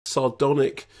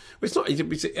sardonic. Well,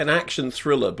 it's an action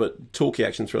thriller, but talky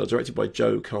action thriller, directed by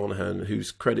Joe Carnahan,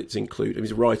 whose credits include,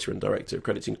 he's a writer and director.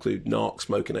 Credits include Narc,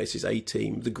 Smoking Aces,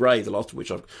 A-Team, The Grey, the last of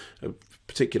which I've a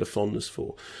particular fondness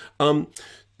for.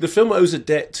 The film owes a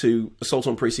debt to Assault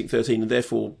on Precinct 13 and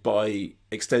therefore, by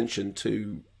extension,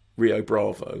 to Rio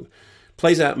Bravo.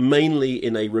 Plays out mainly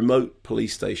in a remote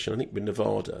police station, I think in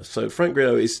Nevada. So Frank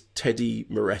Grillo is Teddy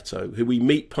Moretto, who we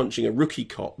meet punching a rookie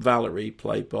cop, Valerie,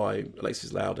 played by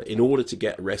Alexis Lauder, in order to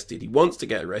get arrested. He wants to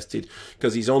get arrested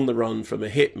because he's on the run from a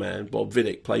hitman, Bob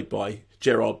Viddick, played by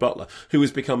Gerard Butler, who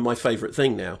has become my favourite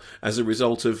thing now as a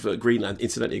result of Greenland.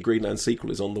 Incidentally, a Greenland sequel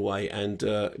is on the way, and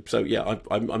so yeah,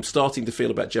 I'm starting to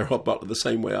feel about Gerard Butler the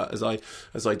same way as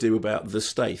I do about The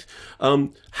Staith.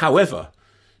 However,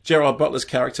 Gerard Butler's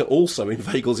character also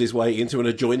inveigles his way into an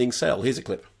adjoining cell. Here's a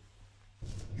clip.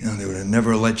 You know, they would have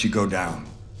never let you go down.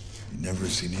 You'd never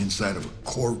seen the inside of a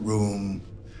courtroom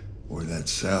or that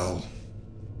cell.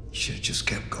 You should have just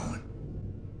kept going.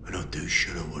 I don't do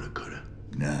shoulda, woulda, coulda.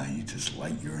 Nah, you just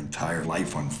light your entire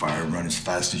life on fire, run as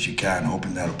fast as you can,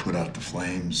 hoping that'll put out the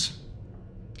flames.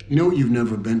 You know what you've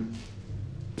never been?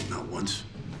 Not once.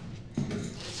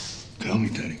 Tell me,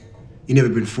 Teddy. You never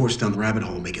been forced down the rabbit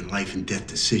hole making life and death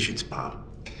decisions, Bob.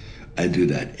 I do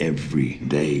that every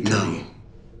day, Teddy. No,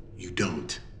 you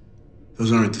don't.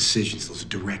 Those aren't decisions, those are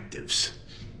directives.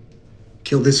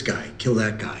 Kill this guy, kill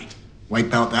that guy.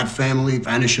 Wipe out that family,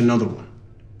 vanish another one.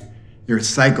 You're a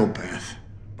psychopath,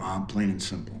 Bob, plain and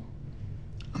simple.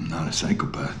 I'm not a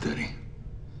psychopath, Teddy.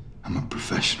 I'm a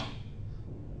professional.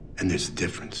 And there's a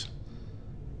difference.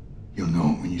 You'll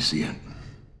know it when you see it.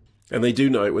 And they do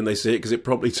know it when they see it, because it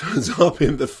probably turns up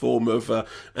in the form of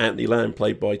Anthony Lamb,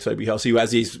 played by Toby Huss, who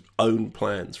has his own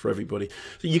plans for everybody.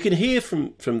 So you can hear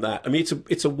from that. I mean,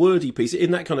 it's a wordy piece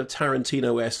in that kind of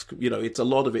Tarantino-esque. You know, it's a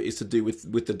lot of it is to do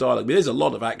with the dialogue. I mean, there's a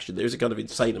lot of action. There's a kind of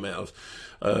insane amount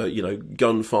of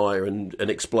gunfire and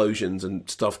explosions and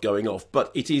stuff going off.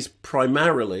 But it is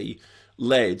primarily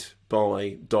led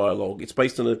by dialogue. It's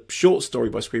based on a short story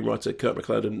by screenwriter Kurt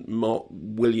MacLeod and Mark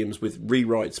Williams, with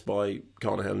rewrites by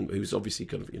Carnahan, who's obviously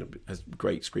kind of has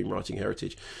great screenwriting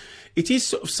heritage. It is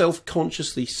sort of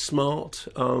self-consciously smart,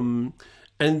 and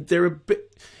they're a bit.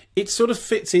 It sort of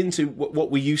fits into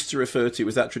what we used to refer to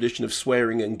as that tradition of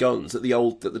swearing and guns that the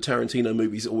Tarantino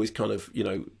movies always kind of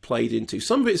played into.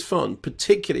 Some of it's fun,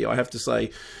 particularly I have to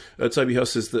say, Toby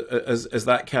Huss as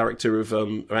that character of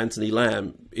Anthony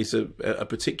Lamb is a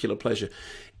particular pleasure.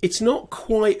 It's not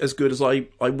quite as good as I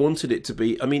wanted it to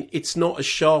be. I mean, it's not as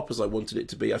sharp as I wanted it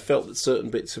to be. I felt that certain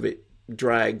bits of it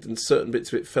dragged and certain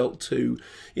bits of it felt too.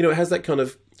 It has that kind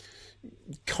of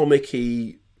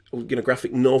comic-y,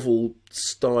 graphic novel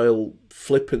style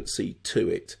flippancy to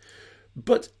it.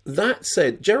 But that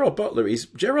said, Gerard Butler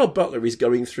is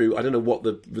going through, I don't know what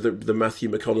the Matthew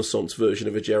McConaughey version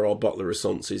of a Gerard Butler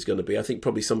Renaissance is going to be. I think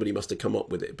probably somebody must have come up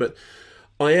with it. But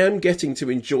I am getting to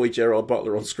enjoy Gerard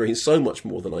Butler on screen so much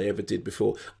more than I ever did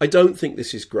before. I don't think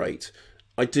this is great.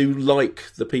 I do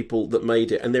like the people that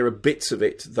made it, and there are bits of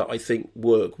it that I think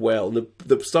work well. And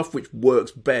the stuff which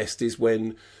works best is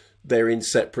when they're in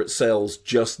separate cells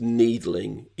just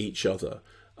needling each other.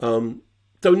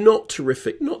 Though not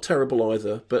terrific, not terrible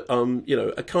either, but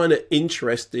a kind of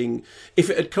interesting. If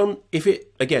it had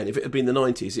been the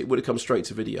 90s, it would have come straight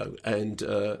to video, and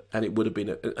it would have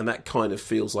been, and that kind of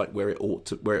feels like where it ought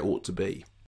to be.